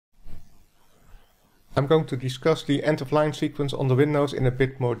I'm going to discuss the end-of-line sequence on the Windows in a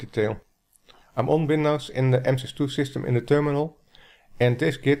bit more detail. I'm on Windows in the MSys2 system in the terminal, and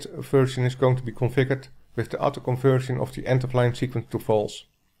this Git version is going to be configured with the auto-conversion of the end-of-line sequence to false.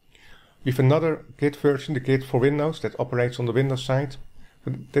 We have another Git version, the Git for Windows, that operates on the Windows side.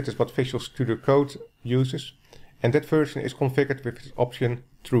 That is what Visual Studio Code uses, and that version is configured with this option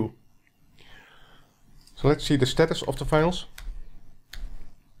true. So let's see the status of the files.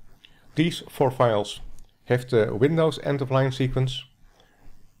 These 4 files have the Windows end-of-line sequence,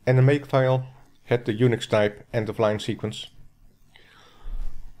 and the make file had the Unix type end-of-line sequence.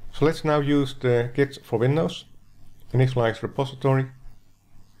 So let's now use the Git for Windows, initialize repository.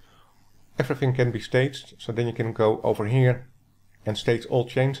 Everything can be staged, so then you can go over here and stage all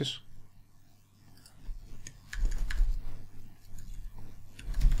changes.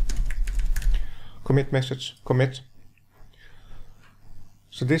 Commit message, commit.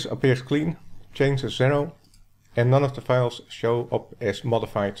 So this appears clean, change is 0, and none of the files show up as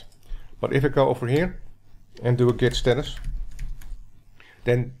modified. But if I go over here and do a git status,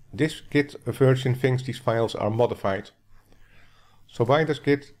 then this Git version thinks these files are modified. So why does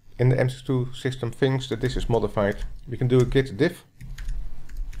Git in the MSys2 system thinks that this is modified? We can do a git diff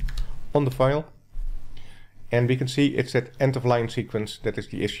on the file, and we can see it's that end-of-line sequence that is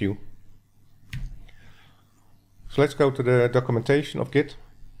the issue. So let's go to the documentation of Git,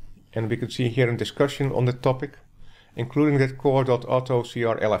 and we can see here a discussion on the topic, including that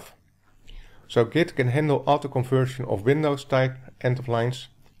core.auto-crlf. So Git can handle auto-conversion of Windows type end-of-lines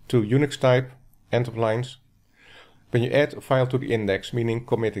to Unix type end-of-lines when you add a file to the index, meaning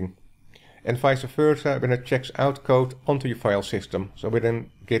committing, and vice versa when it checks out code onto your file system, so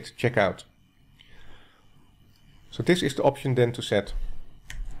within git checkout. So this is the option then to set.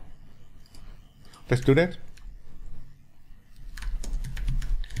 Let's do that.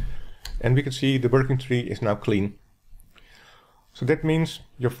 And we can see the working tree is now clean. So that means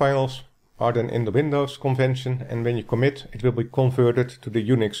your files are then in the Windows convention, and when you commit, it will be converted to the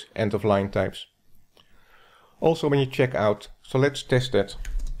Unix end-of-line types. Also when you check out, so let's test that.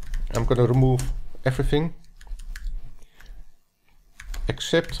 I'm going to remove everything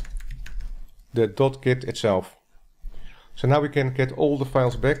except the .git itself. So now we can get all the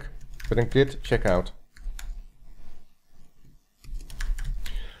files back with a git checkout.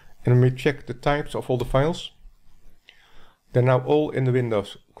 And when we check the types of all the files, they're now all in the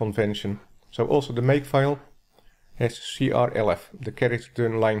Windows convention. So also the make file has crlf, the carriage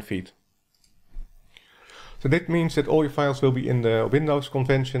return line feed. So that means that all your files will be in the Windows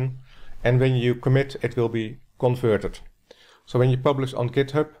convention, and when you commit, it will be converted. So when you publish on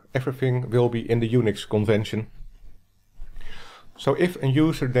GitHub, everything will be in the Unix convention. So if a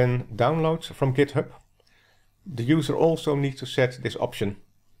user then downloads from GitHub, the user also needs to set this option.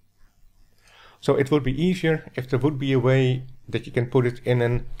 So it would be easier if there would be a way that you can put it in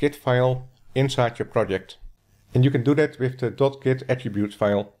a Git file inside your project. And you can do that with the .git attribute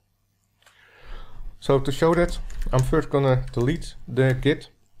file. So to show that, I'm first gonna delete the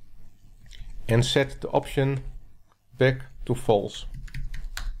Git and set the option back to false.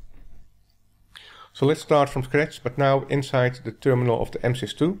 So let's start from scratch, but now inside the terminal of the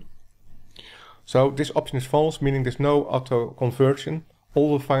MSys2. So this option is false, meaning there's no auto conversion.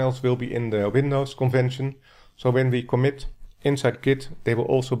 All the files will be in the Windows convention. So when we commit inside Git, they will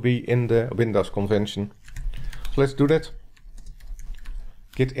also be in the Windows convention. So let's do that.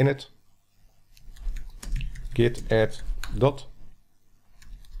 Git init, git add dot.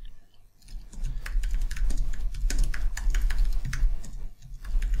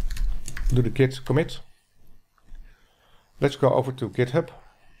 Do the git commit. Let's go over to GitHub.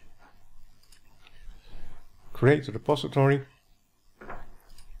 Create a repository.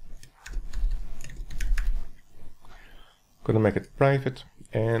 Gonna make it private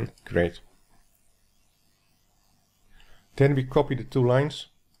and create. Then we copy the 2 lines,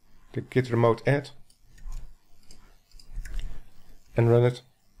 the git remote add, and run it,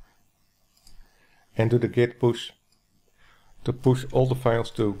 and do the git push to push all the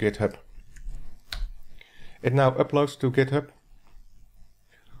files to GitHub. It now uploads to GitHub.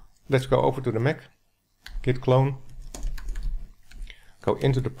 Let's go over to the Mac, git clone, go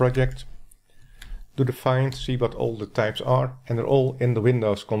into the project, do the find, see what all the types are, and they're all in the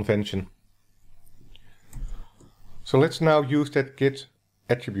Windows convention. So let's now use that git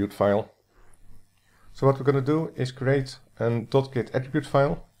attribute file. So what we're going to do is create a .git attribute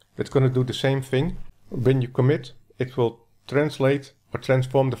file that's going to do the same thing. When you commit, it will translate or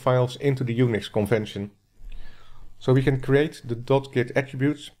transform the files into the Unix convention. So we can create the .git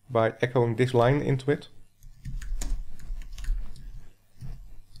attributes by echoing this line into it.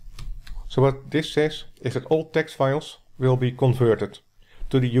 So what this says is that all text files will be converted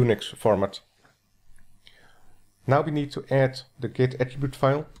to the Unix format. Now we need to add the git attribute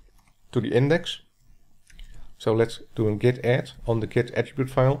file to the index. So let's do a git add on the git attribute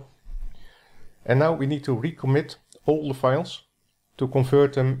file. And now we need to recommit all the files to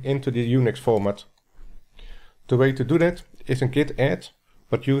convert them into the Unix format. The way to do that is in git add,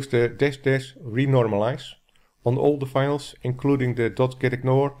 but use the -- renormalize on all the files, including the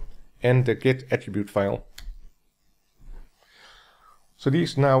 .gitignore and the git attribute file. So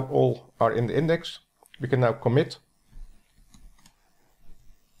these now all are in the index. We can now commit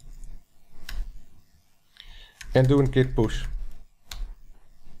and do a git push.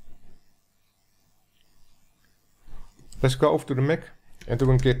 Let's go over to the Mac and do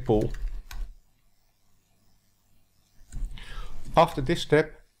a git pull. After this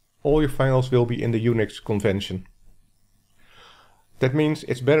step, all your files will be in the Unix convention. That means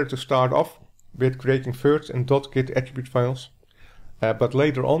it's better to start off with creating first and .git attribute files, but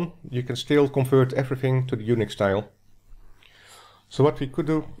later on you can still convert everything to the Unix style. So what we could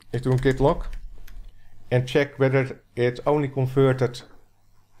do is do a git log and check whether it only converted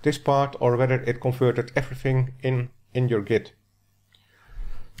this part or whether it converted everything in your git.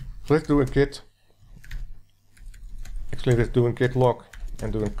 So let's do a git. Actually, let's do a git log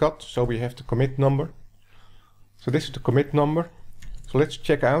and do a cut, so we have the commit number. So this is the commit number. So let's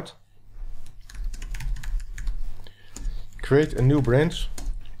check out. Create a new branch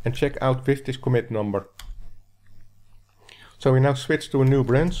and check out with this commit number. So we now switch to a new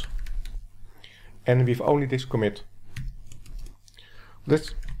branch and we've only this commit.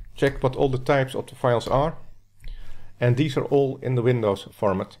 Let's check what all the types of the files are. And these are all in the Windows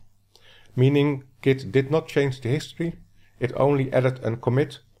format, meaning Git did not change the history, it only added a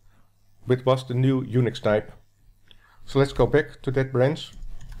commit, which was the new Unix type. So let's go back to that branch.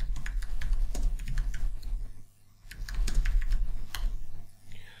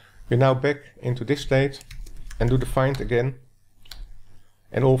 We're now back into this state and do the find again.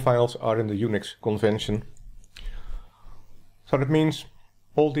 And all files are in the Unix convention. So that means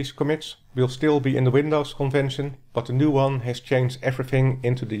all these commits will still be in the Windows convention, but the new one has changed everything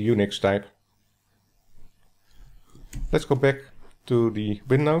into the Unix type. Let's go back to the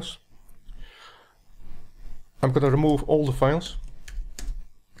Windows. I'm going to remove all the files,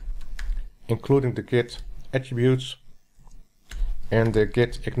 including the git attributes and the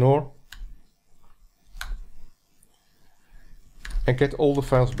gitignore, and get all the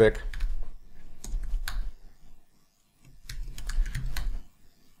files back.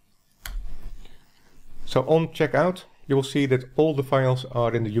 So on checkout, you will see that all the files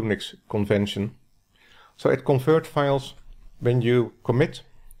are in the Unix convention. So it converts files when you commit,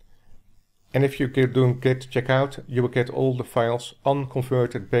 and if you do git checkout, you will get all the files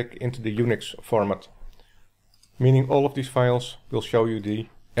unconverted back into the Unix format, meaning all of these files will show you the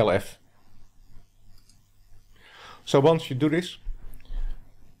LF. So once you do this,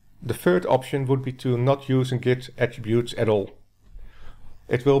 the third option would be to not use git attributes at all.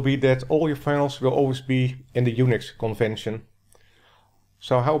 It will be that all your files will always be in the Unix convention.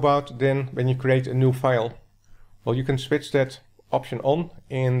 So how about then when you create a new file? Well, you can switch that option on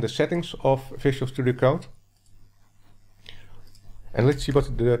in the settings of Visual Studio Code. And let's see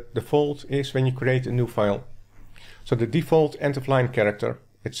what the default is when you create a new file. So the default end-of-line character,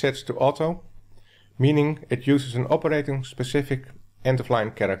 it sets to auto, meaning it uses an operating specific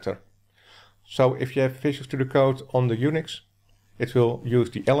end-of-line character. So if you have Visual Studio Code on the Unix, it will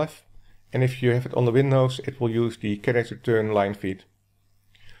use the LF, and if you have it on the Windows, it will use the character return line feed.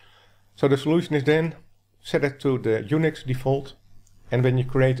 So the solution is then set it to the Unix default, and when you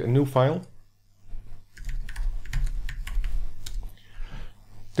create a new file,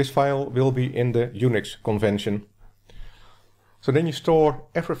 this file will be in the Unix convention. So then you store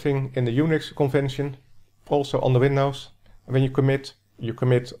everything in the Unix convention, also on the Windows. And when you commit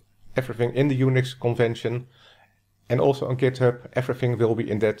everything in the Unix convention, and also on GitHub, everything will be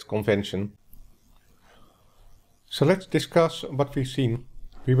in that convention. So let's discuss what we've seen.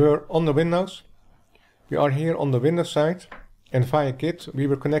 We were on the Windows. We are here on the Windows side, and via Git we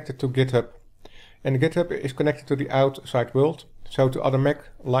were connected to GitHub. And GitHub is connected to the outside world, so to other Mac,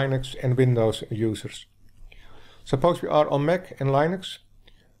 Linux and Windows users. Suppose we are on Mac and Linux.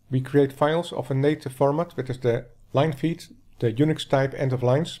 We create files of a native format, which is the line feed, the Unix type end of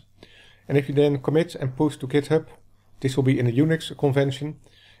lines. And if you then commit and push to GitHub, this will be in the Unix convention.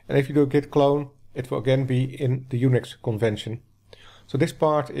 And if you do a git clone, it will again be in the Unix convention. So this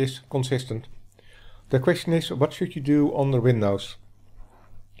part is consistent. The question is, what should you do on the Windows?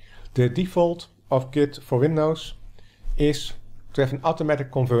 The default of Git for Windows is to have an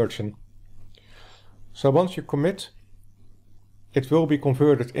automatic conversion. So once you commit, it will be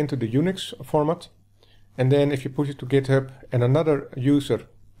converted into the Unix format, and then if you push it to GitHub and another user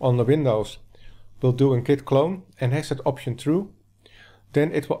on the Windows will do a git clone and has that option true,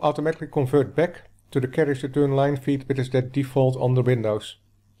 then it will automatically convert back to the carriage return line feed, which is that default on the Windows.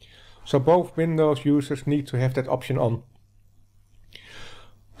 So both Windows users need to have that option on.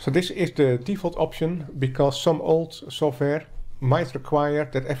 So this is the default option because some old software might require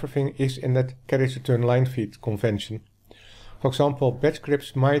that everything is in that carriage return line feed convention. For example, batch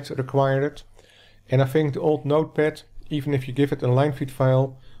scripts might require it, and I think the old Notepad, even if you give it a line feed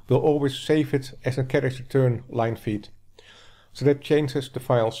file, will always save it as a carriage return line feed. So that changes the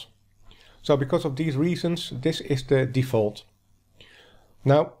files. So because of these reasons, this is the default.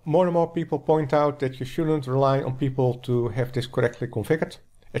 Now, more and more people point out that you shouldn't rely on people to have this correctly configured.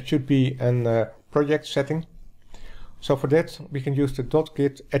 It should be a project setting. So for that, we can use the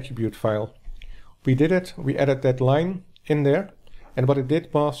 .git attribute file. We did it, we added that line in there, and what it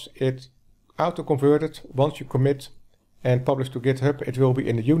did was it auto-converted. Once you commit and publish to GitHub, it will be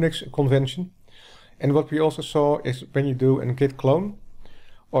in the Unix convention. And what we also saw is when you do a git clone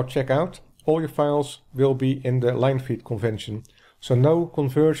or checkout, all your files will be in the line feed convention. So no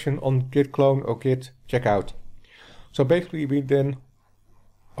conversion on git clone or git checkout. So basically we then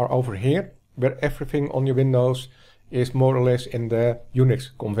are over here, where everything on your Windows is more or less in the Unix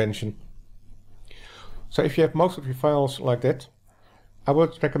convention. So if you have most of your files like that, I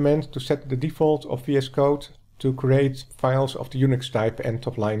would recommend to set the default of VS Code to create files of the Unix type and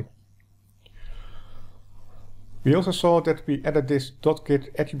top line. We also saw that we added this .git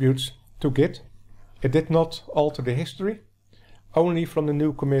attributes to Git. It did not alter the history. Only from the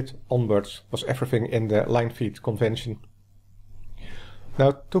new commit onwards was everything in the line feed convention.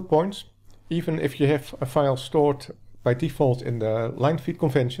 Now 2 points. Even if you have a file stored by default in the line feed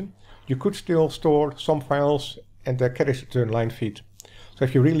convention, you could still store some files in the carriage return line feed. So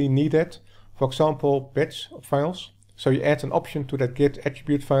if you really need it, for example batch files, so you add an option to that git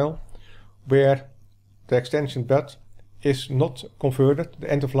attribute file where the extension bat is not converted,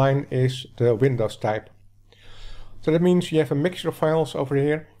 the end of line is the Windows type. So that means you have a mixture of files over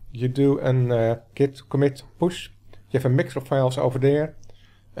here, you do a git commit push, you have a mixture of files over there,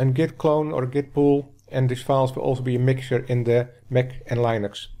 and git clone or git pull, and these files will also be a mixture in the Mac and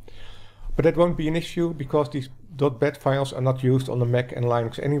Linux. But that won't be an issue because these .bat files are not used on the Mac and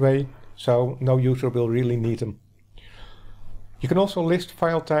Linux anyway, so no user will really need them. You can also list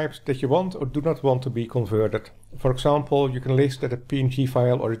file types that you want or do not want to be converted. For example, you can list that a PNG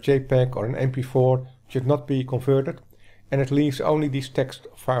file or a JPEG or an MP4 should not be converted, and it leaves only these text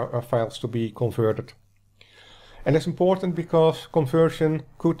files to be converted. And that's important because conversion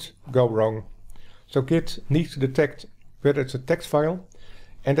could go wrong. So Git needs to detect whether it's a text file,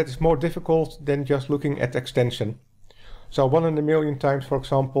 and that is more difficult than just looking at the extension. So 1 in a million times, for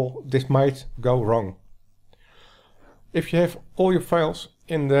example, this might go wrong. If you have all your files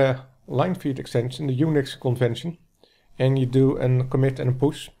in the line feed extension, the Unix convention, and you do a commit and a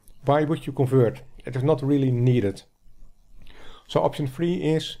push, why would you convert? It is not really needed. So option 3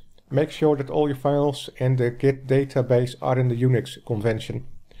 is make sure that all your files in the Git database are in the Unix convention.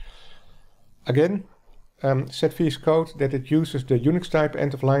 Again, set VS Code that it uses the Unix type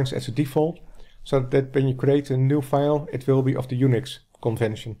end of lines as a default, so that when you create a new file, it will be of the Unix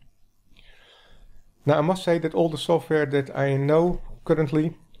convention. Now I must say that all the software that I know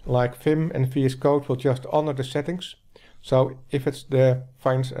currently, like Vim and VS Code, will just honor the settings. So if it's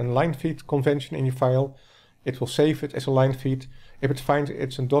finds a line feed convention in your file, it will save it as a line feed. If it finds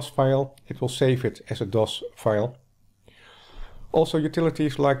it's a DOS file, it will save it as a DOS file. Also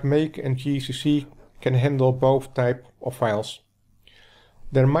utilities like make and GCC can handle both type of files.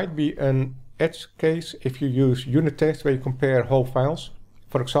 There might be an edge case if you use unit tests where you compare whole files.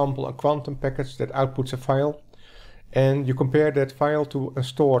 For example, a quantum package that outputs a file, and you compare that file to a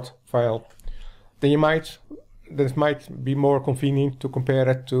stored file. Then it might be more convenient to compare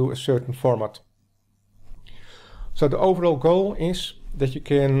it to a certain format. So the overall goal is that you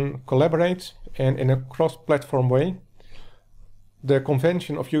can collaborate and in a cross-platform way. The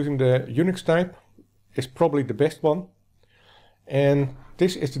convention of using the Unix type is probably the best one. And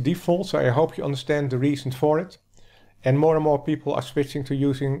this is the default, so I hope you understand the reasons for it. And more people are switching to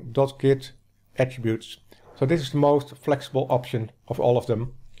using .git attributes. So this is the most flexible option of all of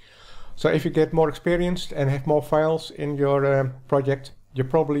them. So if you get more experienced and have more files in your project, you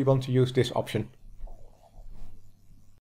probably want to use this option.